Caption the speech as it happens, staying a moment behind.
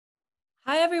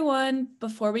Hi, everyone.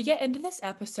 Before we get into this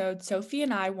episode, Sophie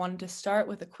and I wanted to start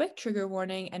with a quick trigger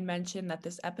warning and mention that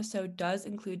this episode does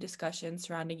include discussion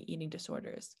surrounding eating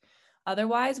disorders.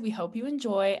 Otherwise, we hope you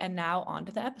enjoy, and now on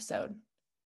to the episode.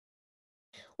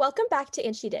 Welcome back to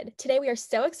And She Did. Today we are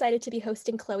so excited to be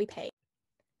hosting Chloe Pei.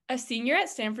 A senior at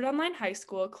Stanford Online High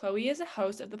School, Chloe is a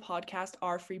host of the podcast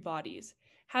Our Free Bodies.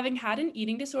 Having had an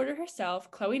eating disorder herself,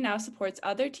 Chloe now supports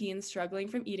other teens struggling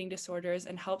from eating disorders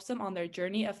and helps them on their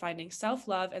journey of finding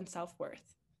self-love and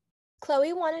self-worth.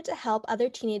 Chloe wanted to help other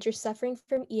teenagers suffering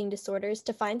from eating disorders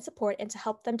to find support and to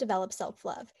help them develop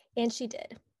self-love, and she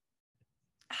did.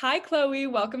 Hi, Chloe.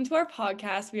 Welcome to our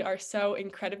podcast. We are so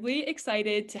incredibly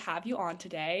excited to have you on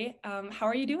today. How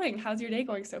are you doing? How's your day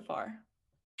going so far?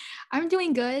 I'm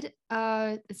doing good.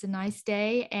 It's a nice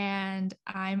day, and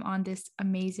I'm on this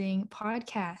amazing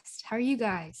podcast. How are you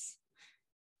guys?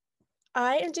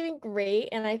 I am doing great,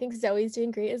 and I think Zoe's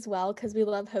doing great as well because we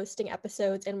love hosting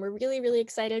episodes, and we're really, really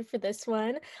excited for this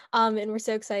one. And we're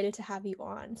so excited to have you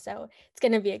on. So it's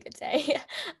going to be a good day.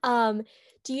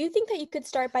 Do you think that you could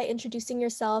start by introducing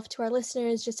yourself to our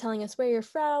listeners, just telling us where you're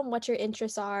from, what your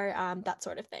interests are, that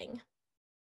sort of thing?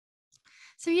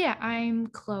 So, yeah, I'm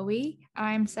Chloe.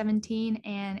 I'm 17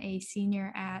 and a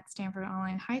senior at Stanford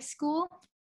Online High School,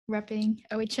 repping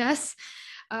OHS.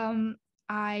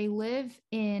 I live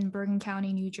in Bergen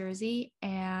County, New Jersey,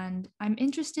 and I'm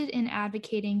interested in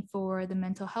advocating for the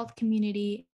mental health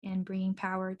community and bringing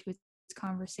power to its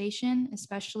conversation,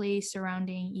 especially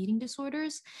surrounding eating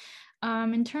disorders.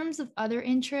 In terms of other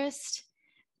interests,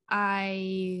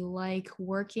 I like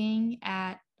working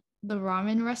at the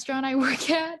ramen restaurant I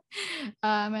work at.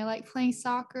 I like playing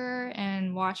soccer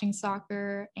and watching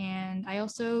soccer. And I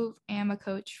also am a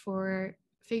coach for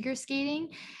figure skating.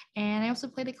 And I also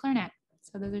play the clarinet.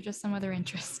 So those are just some other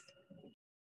interests.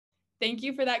 Thank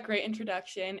you for that great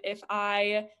introduction. If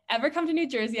I ever come to New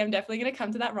Jersey, I'm definitely going to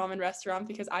come to that ramen restaurant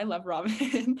because I love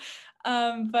ramen.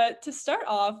 But to start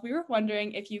off, we were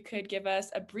wondering if you could give us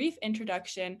a brief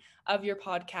introduction of your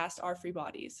podcast, Our Free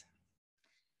Bodies.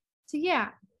 So, yeah,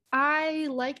 I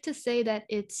like to say that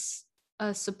it's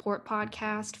a support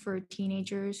podcast for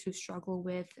teenagers who struggle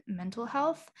with mental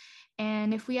health.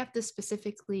 And if we have to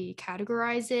specifically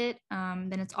categorize it,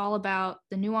 then it's all about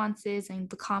the nuances and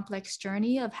the complex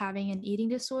journey of having an eating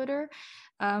disorder.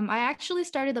 I actually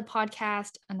started the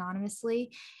podcast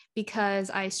anonymously because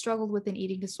I struggled with an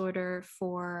eating disorder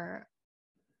for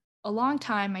a long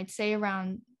time. I'd say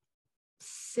around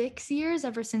 6 years,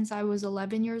 ever since I was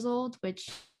 11 years old, which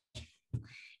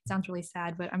sounds really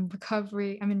sad, but I'm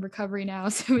in recovery now,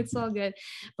 so it's all good.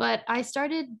 But I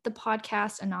started the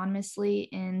podcast anonymously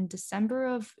in December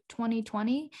of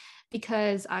 2020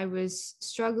 because I was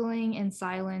struggling in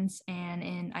silence and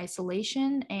in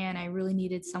isolation, and I really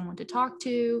needed someone to talk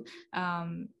to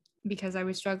because I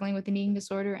was struggling with an eating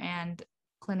disorder and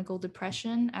clinical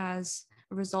depression as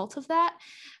a result of that.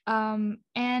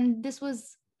 And this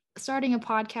was starting a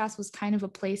podcast was kind of a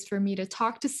place for me to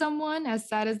talk to someone, as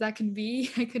sad as that can be.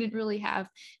 I couldn't really have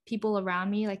people around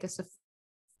me like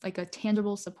a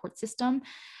tangible support system.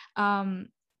 And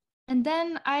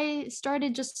then I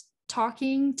started just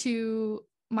talking to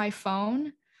my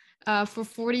phone for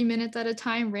 40 minutes at a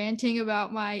time, ranting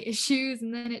about my issues.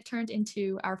 And then it turned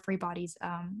into Our Free Bodies,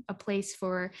 a place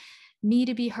for me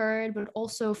to be heard, but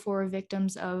also for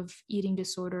victims of eating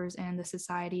disorders and the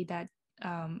society that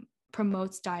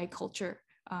promotes diet culture,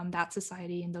 that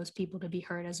society and those people to be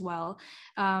heard as well.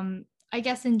 I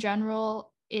guess in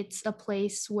general, it's a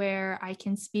place where I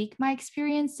can speak my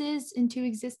experiences into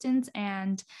existence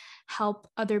and help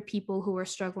other people who are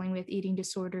struggling with eating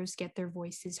disorders get their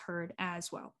voices heard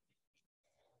as well.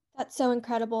 That's so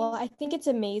incredible. I think it's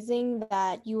amazing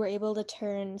that you were able to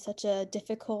turn such a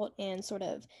difficult and sort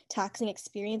of taxing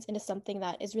experience into something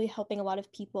that is really helping a lot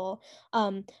of people.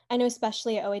 I know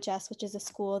especially at OHS, which is a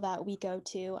school that we go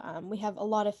to, we have a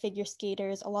lot of figure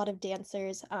skaters, a lot of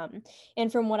dancers.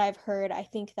 And from what I've heard, I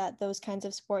think that those kinds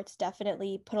of sports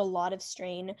definitely put a lot of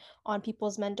strain on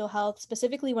people's mental health,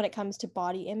 specifically when it comes to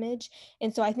body image.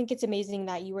 And so I think it's amazing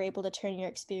that you were able to turn your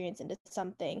experience into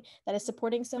something that is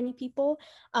supporting so many people.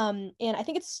 And I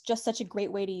think it's just such a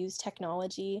great way to use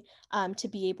technology, to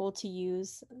be able to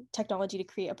use technology to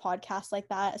create a podcast like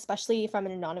that, especially from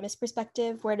an anonymous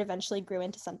perspective, where it eventually grew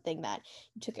into something that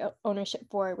you took ownership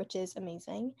for, which is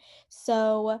amazing.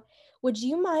 So, would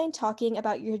you mind talking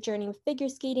about your journey with figure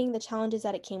skating, the challenges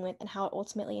that it came with, and how it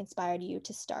ultimately inspired you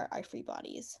to start Our Free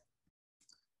Bodies?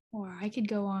 Or I could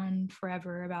go on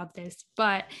forever about this,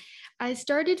 but I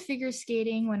started figure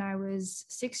skating when I was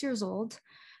 6 years old.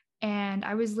 And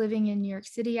I was living in New York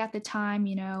City at the time.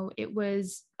 It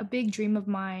was a big dream of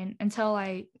mine until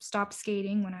I stopped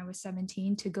skating when I was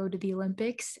 17 to go to the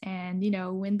Olympics and,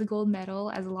 win the gold medal,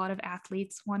 as a lot of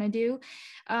athletes want to do.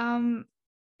 And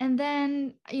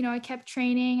then, I kept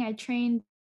training. I trained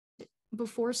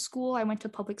before school. I went to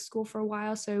public school for a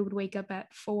while. So I would wake up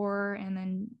at 4 and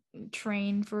then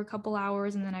train for a couple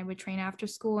hours. And then I would train after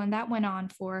school. And that went on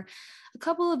for a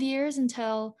couple of years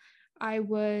until I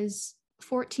was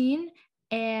 14,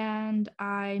 and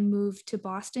I moved to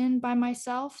Boston by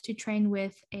myself to train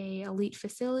with a elite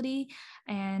facility.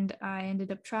 And I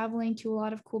ended up traveling to a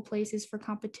lot of cool places for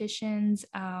competitions.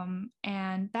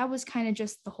 And that was kind of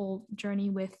just the whole journey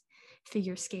with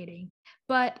figure skating.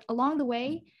 But along the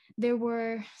way, there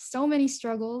were so many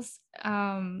struggles.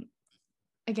 Again,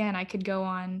 I could go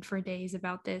on for days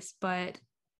about this, but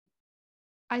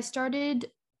I started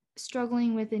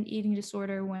struggling with an eating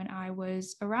disorder when I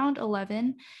was around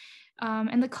 11.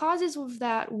 And the causes of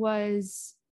that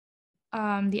was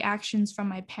the actions from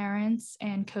my parents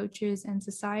and coaches and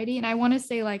society. And I want to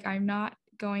say, I'm not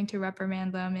going to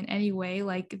reprimand them in any way.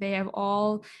 They have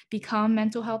all become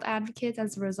mental health advocates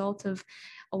as a result of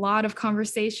a lot of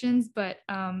conversations. But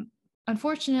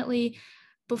unfortunately,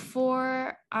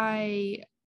 before I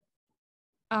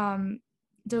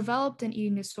developed an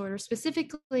eating disorder,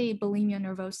 specifically bulimia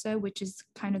nervosa, which is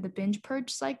kind of the binge purge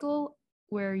cycle,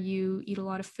 where you eat a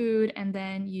lot of food and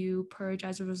then you purge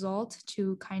as a result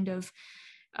to kind of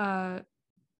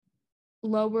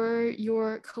lower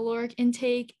your caloric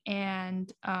intake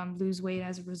and lose weight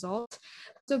as a result.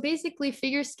 So basically,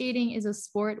 figure skating is a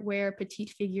sport where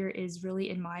petite figure is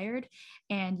really admired,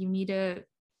 and you need to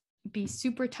be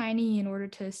super tiny in order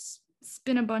to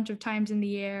spin a bunch of times in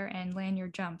the air and land your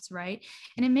jumps, right?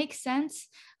 And it makes sense.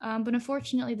 But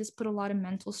unfortunately, this put a lot of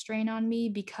mental strain on me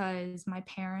because my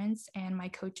parents and my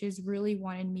coaches really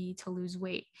wanted me to lose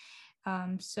weight.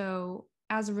 So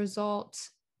as a result,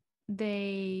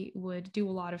 they would do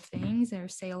a lot of things or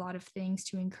say a lot of things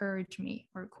to encourage me,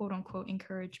 or quote unquote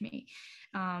encourage me.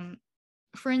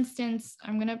 For instance,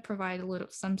 I'm going to provide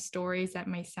some stories that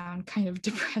may sound kind of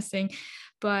depressing,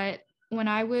 but when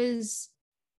I was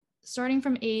starting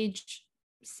from age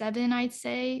 7, I'd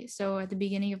say, so at the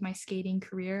beginning of my skating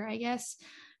career, I guess,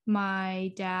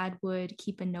 my dad would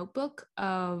keep a notebook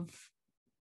of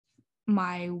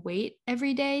my weight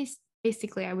every day.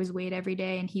 Basically, I was weighed every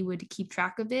day, and he would keep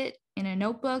track of it in a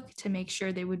notebook to make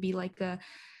sure there would be a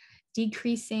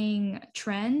decreasing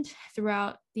trend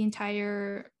throughout the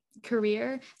entire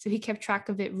career. So he kept track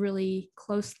of it really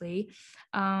closely.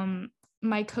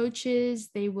 My coaches,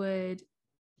 they would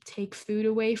take food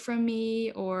away from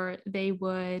me, or they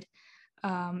would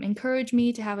encourage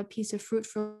me to have a piece of fruit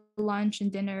for lunch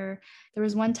and dinner. There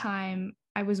was one time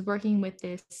I was working with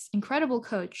this incredible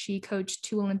coach. She coached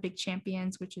 2 Olympic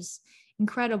champions, which is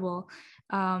incredible.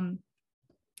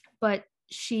 But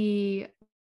she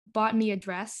bought me a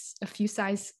dress a few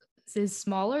sizes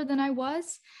smaller than I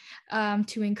was,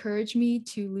 to encourage me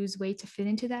to lose weight to fit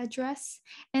into that dress.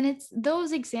 And it's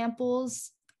those examples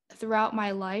throughout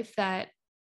my life that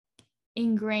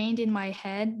ingrained in my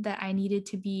head that I needed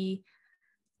to be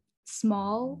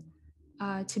small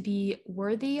to be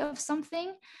worthy of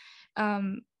something.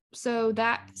 So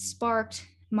that sparked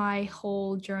my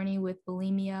whole journey with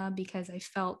bulimia, because I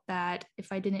felt that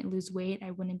if I didn't lose weight,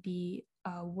 I wouldn't be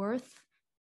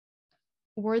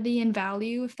worthy in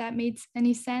value, if that made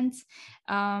any sense.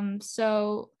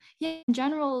 So yeah, in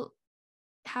general,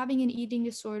 having an eating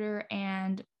disorder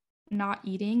and not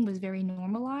eating was very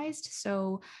normalized.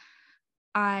 So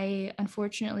I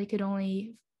unfortunately could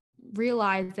only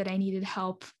realize that I needed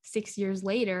help 6 years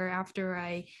later, after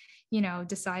I,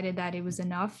 decided that it was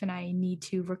enough and I need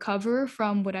to recover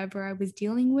from whatever I was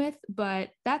dealing with.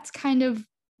 But that's kind of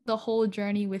the whole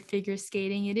journey with figure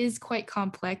skating. It is quite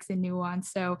complex and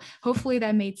nuanced. So hopefully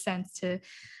that made sense to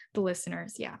the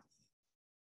listeners. Yeah.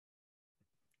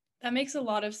 That makes a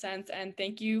lot of sense. And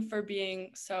thank you for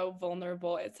being so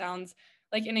vulnerable. It sounds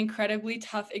like an incredibly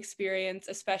tough experience,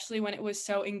 especially when it was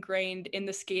so ingrained in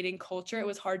the skating culture. It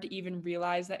was hard to even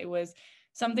realize that it was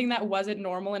something that wasn't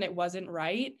normal and it wasn't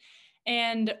right.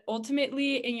 And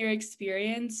ultimately, in your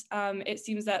experience, it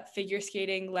seems that figure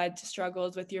skating led to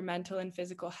struggles with your mental and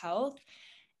physical health.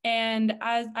 And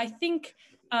as I think,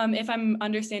 if I'm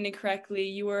understanding correctly,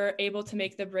 you were able to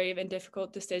make the brave and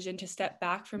difficult decision to step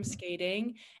back from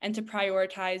skating and to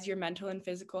prioritize your mental and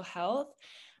physical health.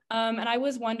 And I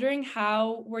was wondering,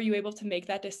 how were you able to make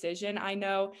that decision? I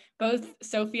know both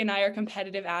Sophie and I are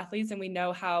competitive athletes, and we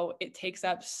know how it takes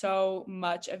up so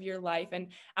much of your life. And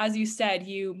as you said,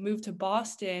 you moved to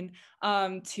Boston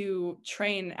to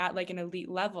train at like an elite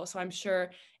level. So I'm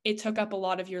sure it took up a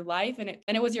lot of your life, and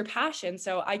it was your passion.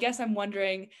 So I guess I'm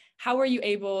wondering, how were you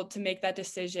able to make that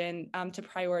decision to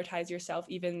prioritize yourself,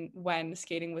 even when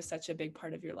skating was such a big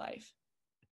part of your life?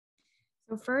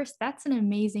 So first, that's an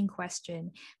amazing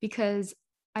question because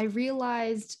I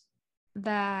realized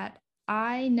that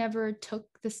I never took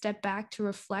the step back to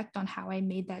reflect on how I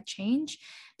made that change,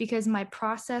 because my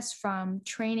process from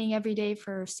training every day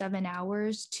for 7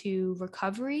 hours to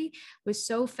recovery was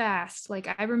so fast.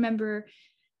 Like I remember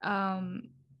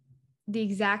um, the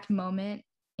exact moment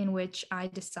in which I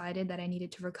decided that I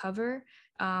needed to recover,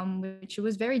 which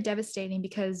was very devastating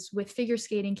because with figure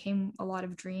skating came a lot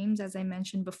of dreams, as I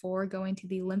mentioned before, going to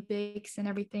the Olympics and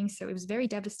everything. So it was very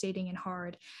devastating and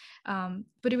hard.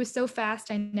 But it was so fast,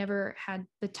 I never had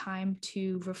the time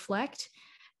to reflect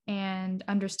and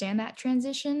understand that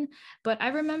transition. But I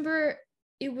remember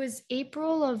it was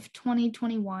April of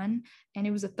 2021 and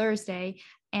it was a Thursday.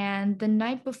 And the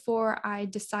night before I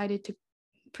decided to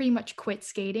pretty much quit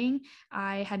skating,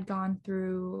 I had gone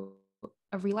through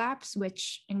a relapse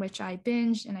in which I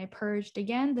binged and I purged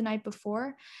again the night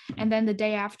before. And then the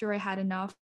day after I had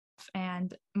enough,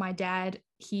 and my dad,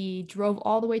 he drove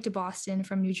all the way to Boston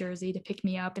from New Jersey to pick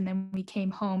me up, and then we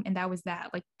came home, and that was that.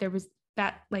 Like there was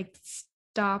that like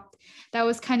stopped. That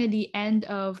was kind of the end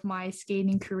of my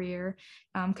skating career,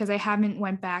 because I haven't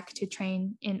went back to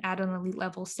train at an elite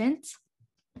level since.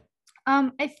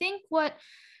 I think what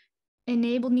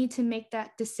enabled me to make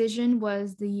that decision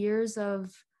was the years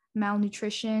of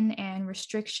malnutrition and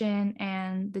restriction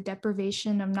and the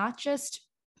deprivation of not just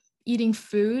eating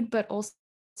food, but also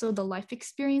the life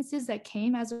experiences that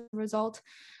came as a result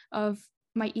of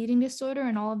my eating disorder,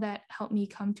 and all of that helped me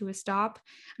come to a stop.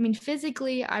 I mean,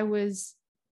 physically, I was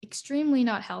extremely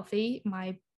not healthy.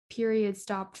 My period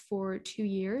stopped for 2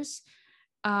 years.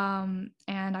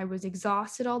 And I was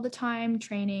exhausted all the time,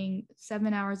 training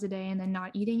 7 hours a day and then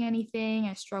not eating anything.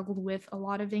 I struggled with a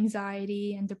lot of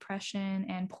anxiety and depression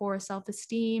and poor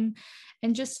self-esteem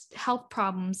and just health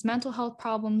problems, mental health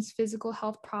problems, physical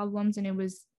health problems. And it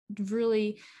was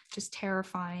really just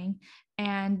terrifying.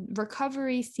 And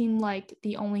recovery seemed like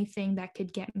the only thing that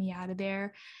could get me out of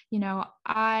there. You know,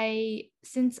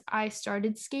 since I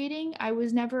started skating, I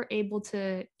was never able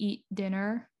to eat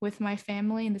dinner with my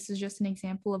family. And this is just an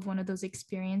example of one of those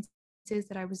experiences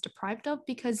that I was deprived of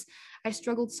because I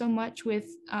struggled so much with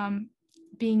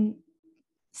being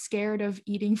scared of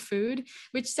eating food,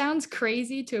 which sounds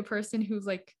crazy to a person who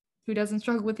doesn't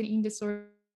struggle with an eating disorder,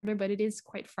 but it is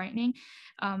quite frightening.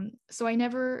 So I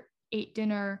never ate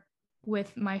dinner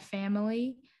with my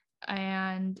family.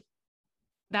 And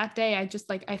that day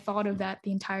I thought of that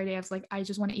the entire day. I was like, I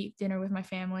just want to eat dinner with my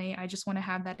family. I just want to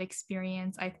have that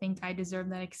experience. I think I deserve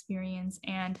that experience.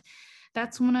 And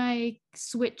that's when I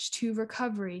switched to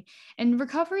recovery. And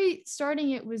recovery,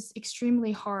 starting it was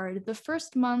extremely hard. The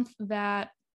first month that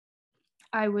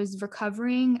I was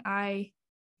recovering, I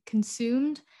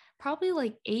consumed probably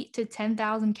like 8 to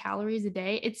 10,000 calories a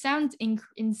day. It sounds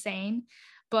insane,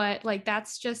 but like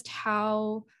that's just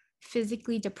how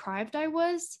physically deprived I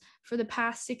was for the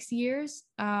past 6 years.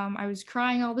 I was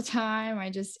crying all the time. I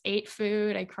just ate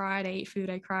food. I cried. I ate food.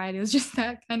 I cried. It was just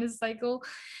that kind of cycle.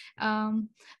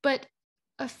 But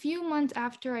a few months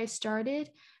after I started,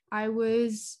 I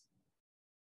was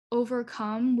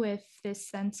overcome with this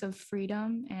sense of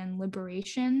freedom and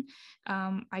liberation.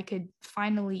 I could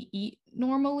finally eat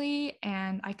normally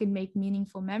and I could make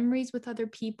meaningful memories with other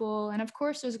people. And of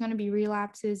course, there's going to be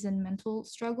relapses and mental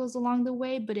struggles along the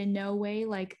way, but in no way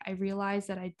like I realized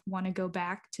that I want to go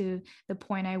back to the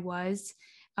point I was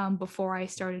before I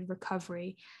started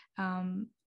recovery. And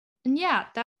yeah,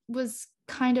 that was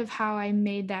kind of how I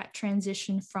made that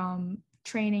transition from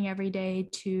training every day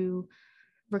to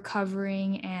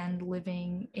recovering and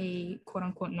living a quote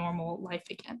unquote normal life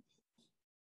again.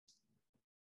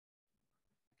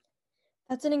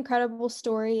 That's an incredible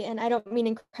story. And I don't mean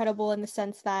incredible in the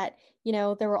sense that,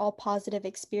 there were all positive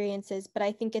experiences, but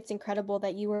I think it's incredible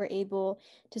that you were able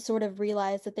to sort of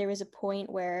realize that there was a point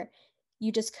where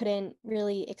you just couldn't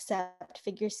really accept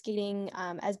figure skating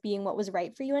as being what was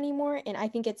right for you anymore. And I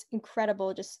think it's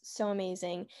incredible, just so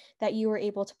amazing that you were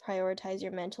able to prioritize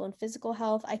your mental and physical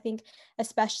health. I think,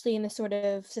 especially in the sort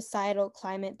of societal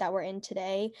climate that we're in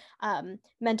today,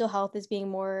 mental health is being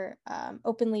more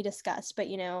openly discussed. But,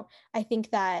 I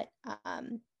think that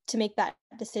to make that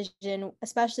decision,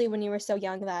 especially when you were so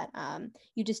young, that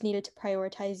you just needed to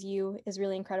prioritize you, is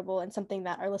really incredible, and something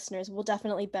that our listeners will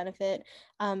definitely benefit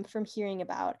from hearing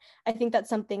about. I think that's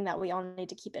something that we all need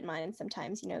to keep in mind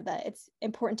sometimes, that it's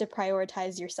important to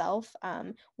prioritize yourself,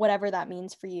 whatever that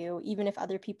means for you, even if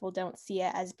other people don't see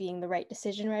it as being the right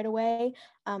decision right away.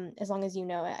 As long as you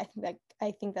know it,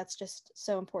 I think that's just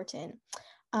so important.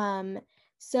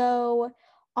 So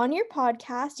on your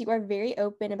podcast, you are very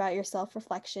open about your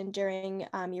self-reflection during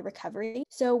your recovery.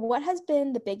 So what has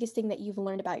been the biggest thing that you've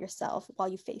learned about yourself while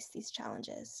you face these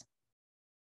challenges?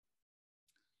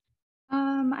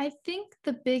 I think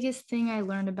the biggest thing I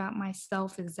learned about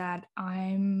myself is that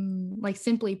I'm, like,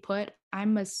 simply put,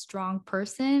 I'm a strong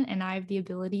person and I have the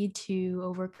ability to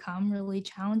overcome really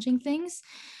challenging things.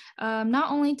 Not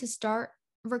only to start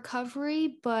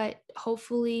recovery, but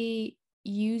hopefully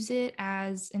use it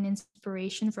as an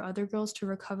inspiration for other girls to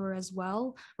recover as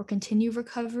well, or continue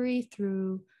recovery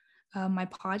through my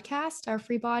podcast, Our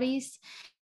Free Bodies.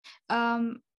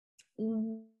 Um,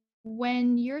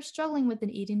 when you're struggling with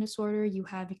an eating disorder, you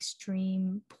have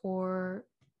extreme poor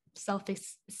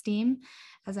self-esteem,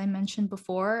 as I mentioned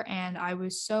before, and I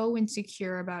was so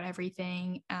insecure about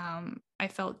everything. I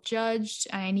felt judged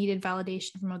and I needed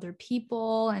validation from other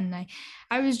people, and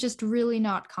I was just really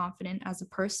not confident as a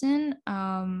person.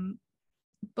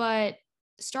 But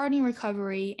starting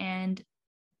recovery and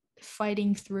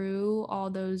fighting through all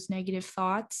those negative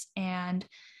thoughts and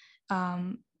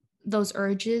um, those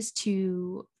urges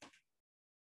to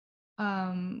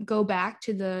go back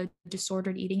to the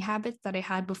disordered eating habits that I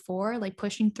had before, like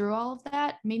pushing through all of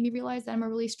that, made me realize that I'm a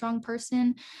really strong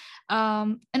person.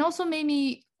 And also made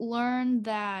me learn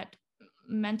that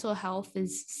mental health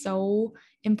is so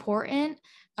important.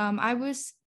 I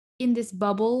was in this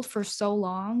bubble for so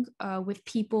long with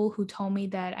people who told me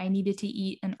that I needed to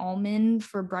eat an almond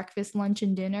for breakfast, lunch,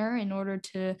 and dinner in order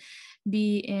to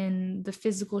be in the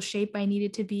physical shape I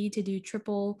needed to be to do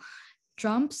triple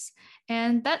jumps.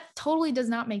 And that totally does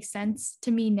not make sense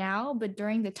to me now. But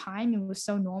during the time, it was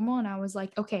so normal. And I was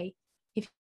like, okay, if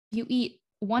you eat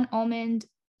one almond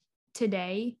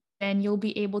today, then you'll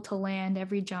be able to land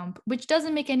every jump, which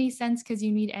doesn't make any sense because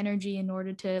you need energy in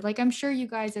order to, like, I'm sure you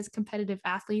guys as competitive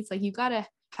athletes, like, you got to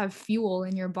have fuel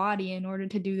in your body in order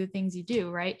to do the things you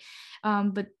do, right?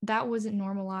 But that wasn't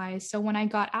normalized. So when I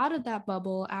got out of that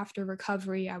bubble after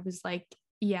recovery, I was like,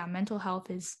 yeah, mental health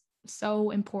is so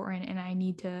important and I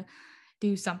need to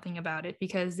do something about it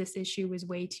because this issue is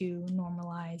way too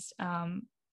normalized.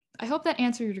 I hope that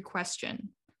answered your question,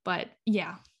 but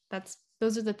yeah,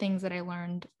 those are the things that I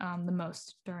learned the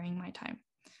most during my time.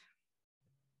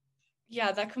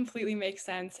 Yeah, that completely makes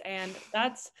sense. And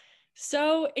that's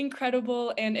so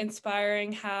incredible and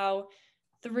inspiring how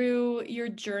through your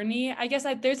journey, I guess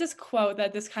there's this quote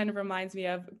that this kind of reminds me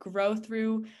of: grow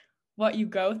through what you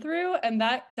go through. And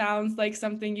that sounds like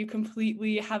something you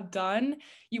completely have done.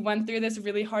 You went through this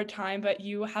really hard time, but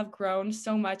you have grown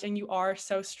so much and you are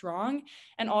so strong.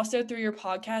 And also through your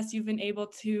podcast, you've been able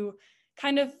to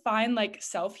kind of find like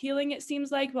self-healing, it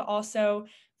seems like, but also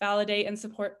validate and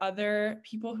support other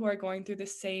people who are going through the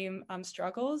same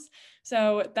struggles.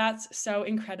 So that's so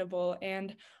incredible.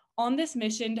 And on this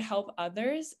mission to help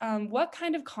others, what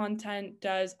kind of content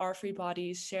does Our Free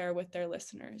Bodies share with their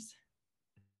listeners?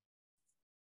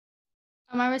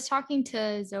 I was talking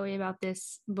to Zoe about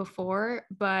this before,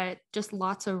 but just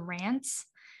lots of rants,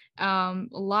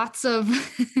 lots of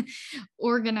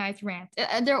organized rants.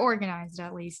 They're organized,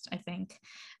 at least, I think.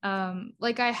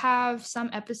 Like, I have some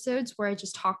episodes where I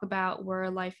just talk about where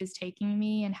life is taking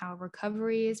me and how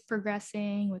recovery is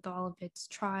progressing with all of its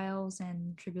trials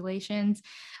and tribulations.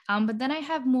 But then I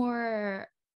have more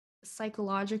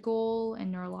psychological and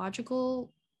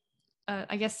neurological,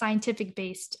 I guess, scientific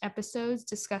based episodes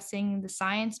discussing the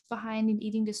science behind an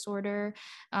eating disorder.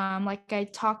 Like, I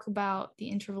talk about the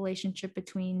interrelationship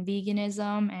between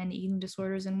veganism and eating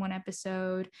disorders in one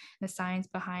episode, the science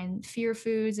behind fear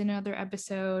foods in another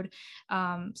episode.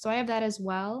 So I have that as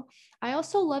well. I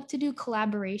also love to do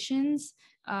collaborations.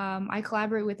 I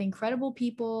collaborate with incredible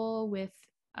people with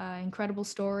incredible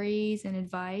stories and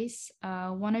advice.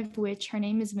 One of which, her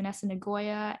name is Vanessa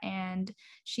Nagoya, and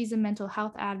she's a mental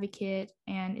health advocate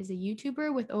and is a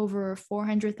YouTuber with over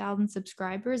 400,000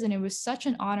 subscribers. And it was such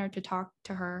an honor to talk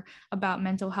to her about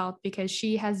mental health because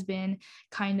she has been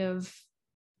kind of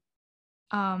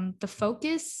the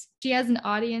focus. She has an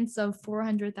audience of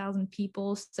 400,000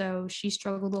 people, so she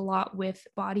struggled a lot with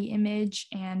body image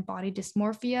and body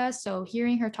dysmorphia. So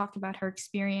hearing her talk about her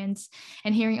experience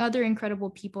and hearing other incredible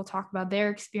people talk about their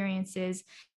experiences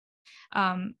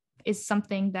is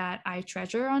something that I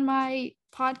treasure on my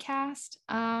podcast.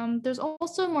 There's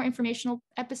also more informational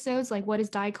episodes like what is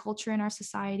diet culture in our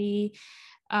society.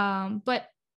 But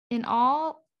in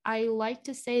all, I like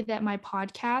to say that my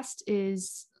podcast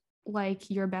is like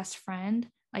your best friend.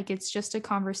 Like it's just a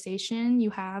conversation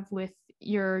you have with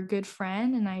your good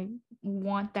friend, and I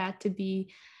want that to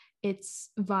be its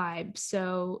vibe.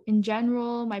 So in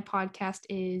general, my podcast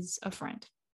is a friend.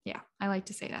 Yeah, I like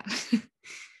to say that.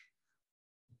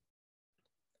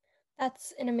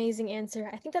 That's an amazing answer.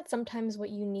 I think that's sometimes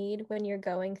what you need when you're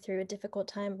going through a difficult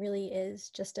time really is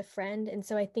just a friend. And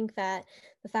so I think that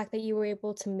the fact that you were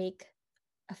able to make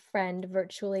a friend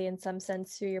virtually in some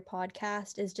sense through your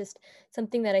podcast is just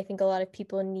something that I think a lot of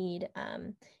people need.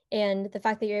 And the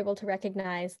fact that you're able to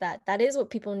recognize that that is what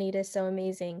people need is so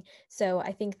amazing. So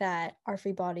I think that Our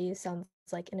Free Bodies sounds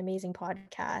like an amazing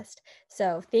podcast.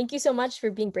 So thank you so much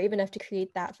for being brave enough to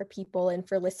create that for people and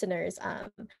for listeners.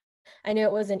 I know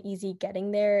it wasn't easy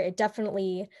getting there. It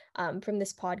definitely, from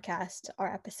this podcast,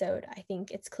 our episode, I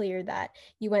think it's clear that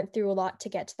you went through a lot to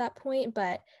get to that point,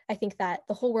 but I think that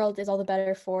the whole world is all the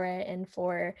better for it and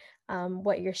for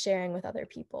what you're sharing with other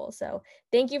people. So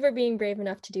thank you for being brave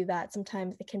enough to do that.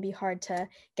 Sometimes it can be hard to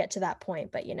get to that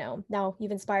point, but now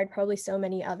you've inspired probably so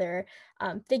many other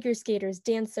figure skaters,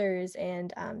 dancers,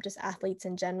 and just athletes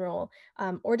in general,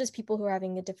 or just people who are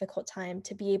having a difficult time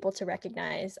to be able to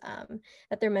recognize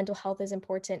that their mental health is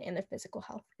important and their physical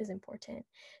health is important.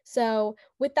 So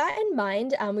with that in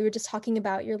mind, we were just talking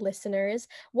about your listeners.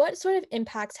 What sort of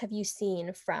impacts have you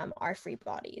seen from Our Free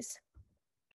Bodies?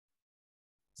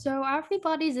 So Our Free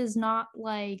Bodies is not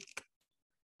like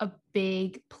a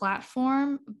big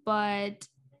platform, but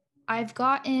I've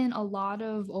gotten a lot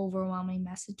of overwhelming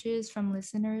messages from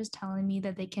listeners telling me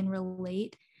that they can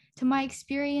relate to my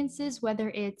experiences, whether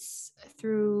it's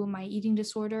through my eating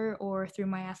disorder or through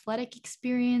my athletic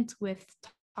experience with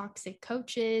toxic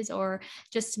coaches or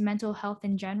just mental health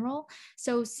in general.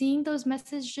 So seeing those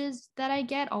messages that I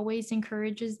get always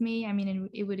encourages me. I mean,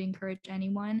 it would encourage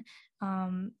anyone.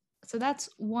 So that's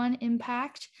one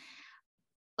impact.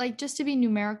 Like just to be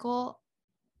numerical,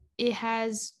 it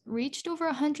has reached over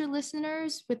 100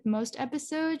 listeners with most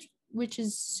episodes, which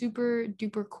is super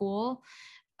duper cool.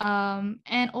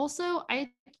 And also,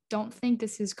 I don't think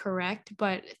this is correct,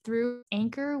 but through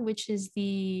Anchor, which is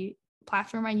the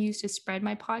platform I use to spread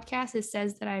my podcast, it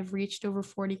says that I've reached over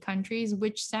 40 countries,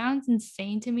 which sounds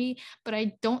insane to me, but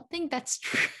I don't think that's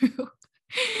true.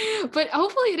 But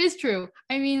hopefully it is true.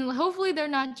 I mean, hopefully they're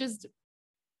not just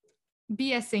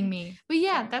BSing me. But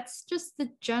yeah, that's just the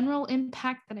general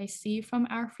impact that I see from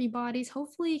Our Free Bodies.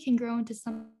 Hopefully it can grow into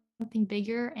something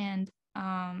bigger and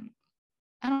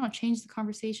I don't know, change the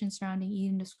conversation surrounding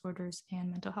eating disorders and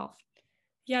mental health.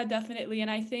 Yeah, definitely. And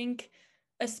I think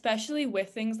especially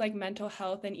with things like mental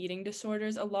health and eating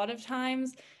disorders, a lot of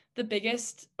times the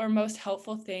biggest or most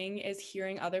helpful thing is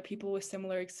hearing other people with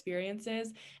similar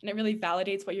experiences, and it really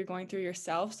validates what you're going through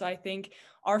yourself. So I think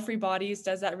Our Free Bodies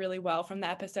does that really well from the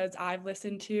episodes I've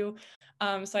listened to.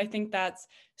 So I think that's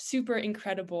super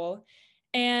incredible.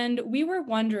 And we were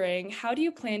wondering, how do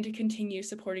you plan to continue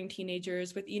supporting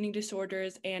teenagers with eating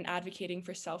disorders and advocating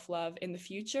for self-love in the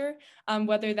future,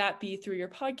 whether that be through your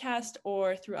podcast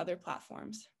or through other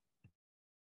platforms?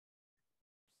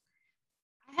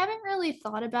 I haven't really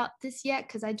thought about this yet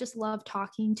because I just love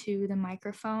talking to the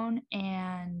microphone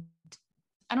and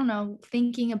I don't know,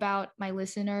 thinking about my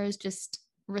listeners, just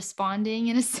responding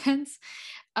in a sense.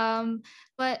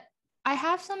 But I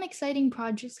have some exciting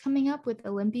projects coming up with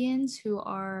Olympians who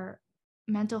are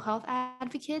mental health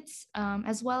advocates,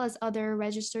 as well as other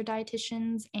registered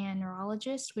dietitians and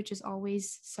neurologists, which is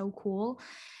always so cool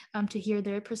to hear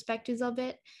their perspectives of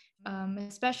it,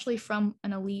 especially from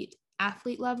an elite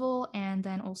athlete level and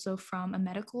then also from a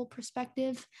medical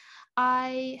perspective.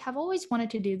 I have always wanted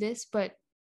to do this, but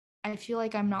I feel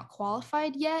like I'm not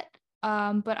qualified yet.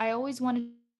 But I always wanted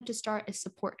to start a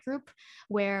support group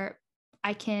where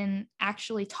I can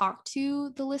actually talk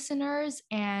to the listeners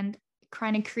and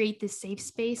kind of create this safe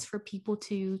space for people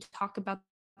to talk about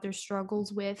their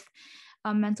struggles with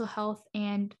mental health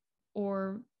and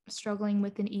or struggling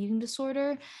with an eating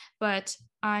disorder. But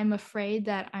I'm afraid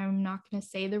that I'm not going to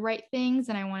say the right things,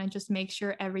 and I want to just make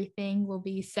sure everything will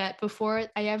be set before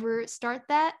I ever start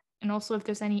that, and also if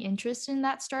there's any interest in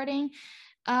that starting.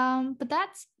 But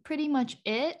that's pretty much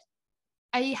it.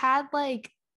 I had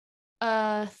like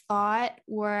a thought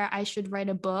where I should write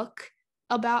a book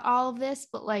about all of this,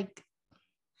 but like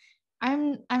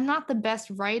I'm not the best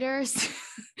writer,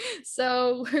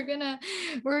 so we're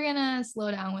gonna slow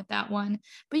down with that one.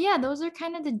 But yeah, those are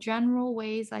kind of the general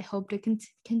ways I hope to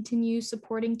continue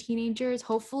supporting teenagers.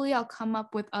 Hopefully, I'll come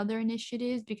up with other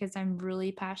initiatives because I'm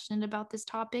really passionate about this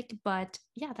topic. But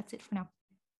yeah, that's it for now.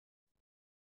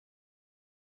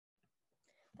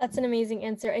 That's an amazing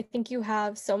answer. I think you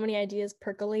have so many ideas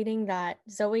percolating that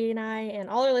Zoe and I and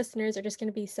all our listeners are just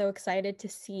going to be so excited to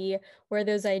see where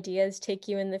those ideas take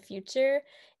you in the future.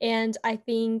 And I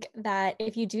think that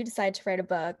if you do decide to write a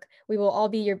book, we will all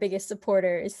be your biggest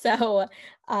supporters. So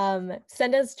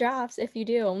send us drafts if you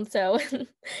do. So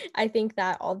I think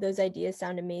that all those ideas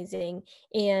sound amazing.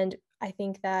 And I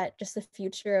think that just the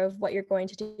future of what you're going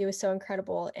to do is so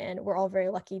incredible. And we're all very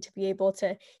lucky to be able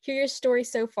to hear your story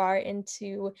so far and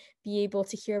to be able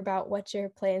to hear about what your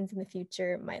plans in the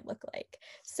future might look like.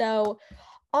 So,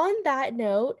 on that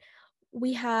note,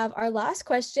 we have our last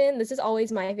question. This is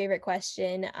always my favorite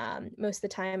question. Most of the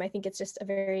time, I think it's just a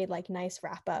very nice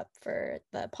wrap up for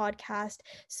the podcast.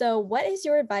 So, what is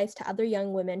your advice to other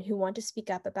young women who want to speak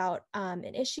up about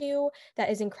an issue that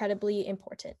is incredibly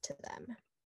important to them?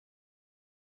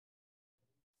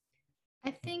 I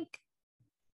think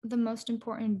the most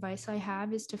important advice I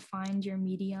have is to find your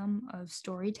medium of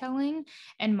storytelling.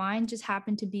 And mine just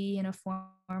happened to be in a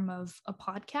form of a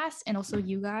podcast. And also,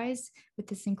 you guys, with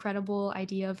this incredible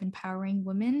idea of empowering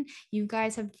women, you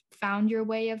guys have found your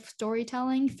way of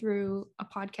storytelling through a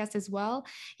podcast as well.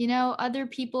 Other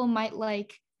people might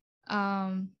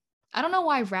I don't know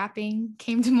why rapping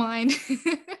came to mind.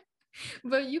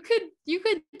 But you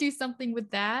could do something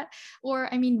with that.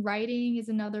 Or I mean, writing is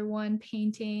another one,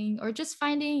 painting, or just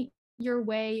finding your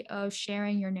way of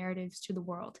sharing your narratives to the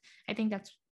world. I think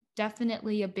that's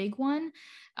definitely a big one.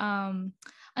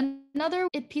 Another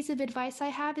piece of advice I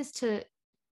have is to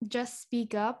just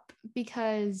speak up,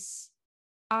 because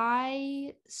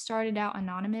I started out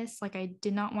anonymous. Like, I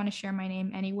did not want to share my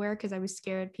name anywhere because I was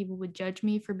scared people would judge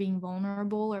me for being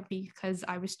vulnerable, or because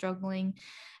I was struggling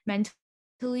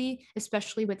mentally,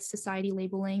 especially with society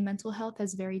labeling mental health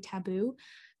as very taboo.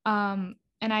 And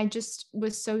I just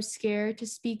was so scared to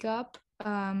speak up,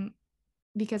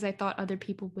 because I thought other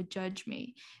people would judge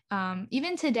me.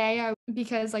 Even today,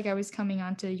 because I was coming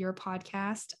onto your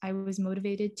podcast, I was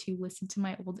motivated to listen to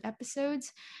my old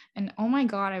episodes, and oh my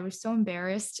God, I was so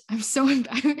embarrassed. I'm so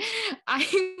embarrassed.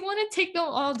 I want to take them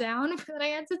all down, but I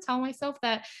had to tell myself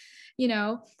that,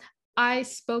 I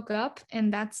spoke up,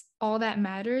 and that's all that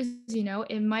matters.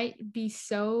 It might be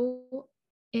so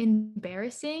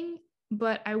embarrassing,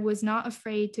 but I was not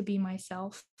afraid to be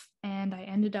myself. And I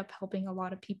ended up helping a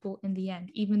lot of people in the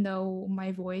end, even though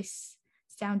my voice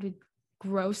sounded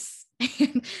gross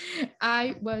and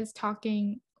I was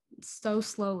talking so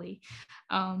slowly.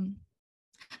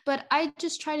 But I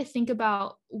just try to think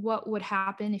about what would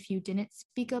happen if you didn't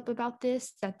speak up about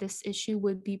this, that this issue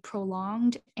would be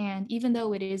prolonged. And even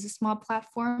though it is a small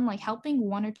platform, helping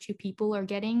one or two people or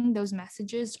getting those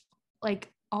messages,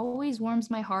 always warms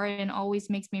my heart and always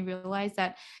makes me realize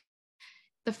that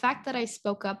the fact that I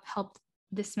spoke up helped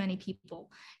this many people,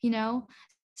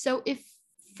 So if,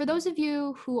 for those of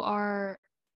you who are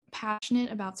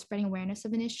passionate about spreading awareness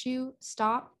of an issue,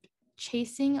 stop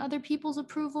chasing other people's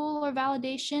approval or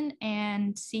validation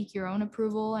and seek your own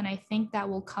approval. And I think that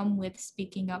will come with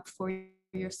speaking up for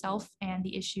yourself and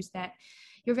the issues that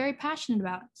you're very passionate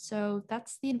about. So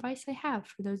that's the advice I have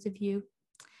for those of you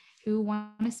who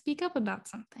want to speak up about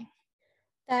something.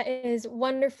 That is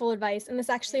wonderful advice. And this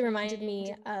actually reminded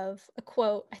me of a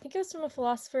quote. I think it was from a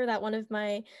philosopher that one of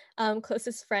my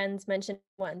closest friends mentioned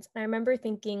once. And I remember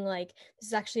thinking, this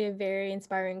is actually a very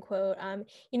inspiring quote.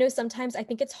 Sometimes I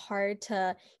think it's hard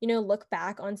to, look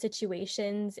back on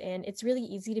situations, and it's really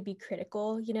easy to be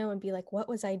critical, and be like, what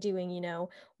was I doing?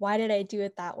 Why did I do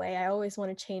it that way? I always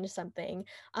want to change something.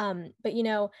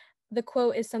 But, the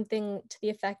quote is something to the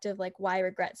effect of why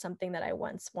regret something that I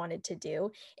once wanted to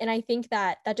do. And I think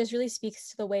that just really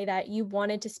speaks to the way that you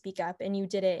wanted to speak up and you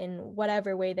did it in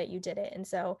whatever way that you did it. And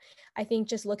so I think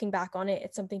just looking back on it,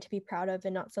 it's something to be proud of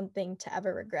and not something to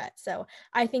ever regret. So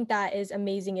I think that is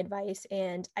amazing advice.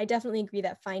 And I definitely agree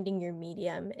that finding your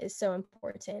medium is so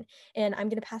important. And I'm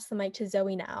going to pass the mic to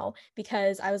Zoe now,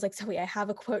 because I was like, Zoe, I have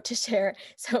a quote to share.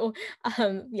 So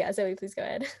yeah, Zoe, please go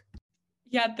ahead.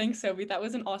 Yeah, thanks, Sophie. That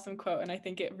was an awesome quote. And I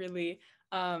think it really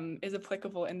is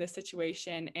applicable in this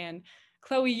situation. And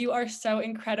Chloe, you are so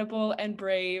incredible and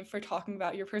brave for talking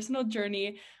about your personal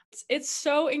journey. It's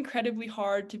so incredibly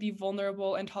hard to be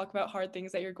vulnerable and talk about hard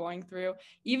things that you're going through.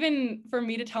 Even for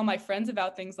me to tell my friends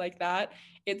about things like that,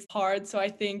 it's hard. So I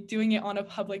think doing it on a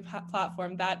public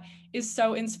platform, that is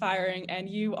so inspiring, and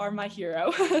you are my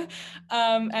hero.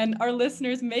 And our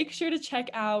listeners, make sure to check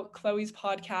out Chloe's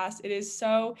podcast. It is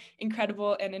so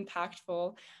incredible and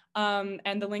impactful.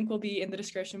 And the link will be in the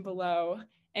description below.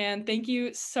 And thank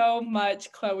you so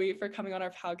much, Chloe, for coming on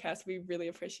our podcast. We really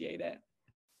appreciate it.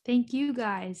 Thank you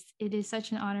guys. It is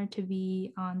such an honor to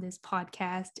be on this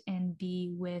podcast and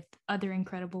be with other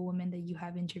incredible women that you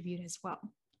have interviewed as well.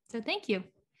 So thank you.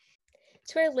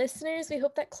 To our listeners, we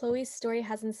hope that Chloe's story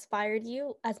has inspired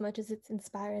you as much as it's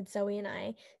inspired Zoe and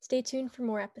I. Stay tuned for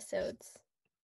more episodes.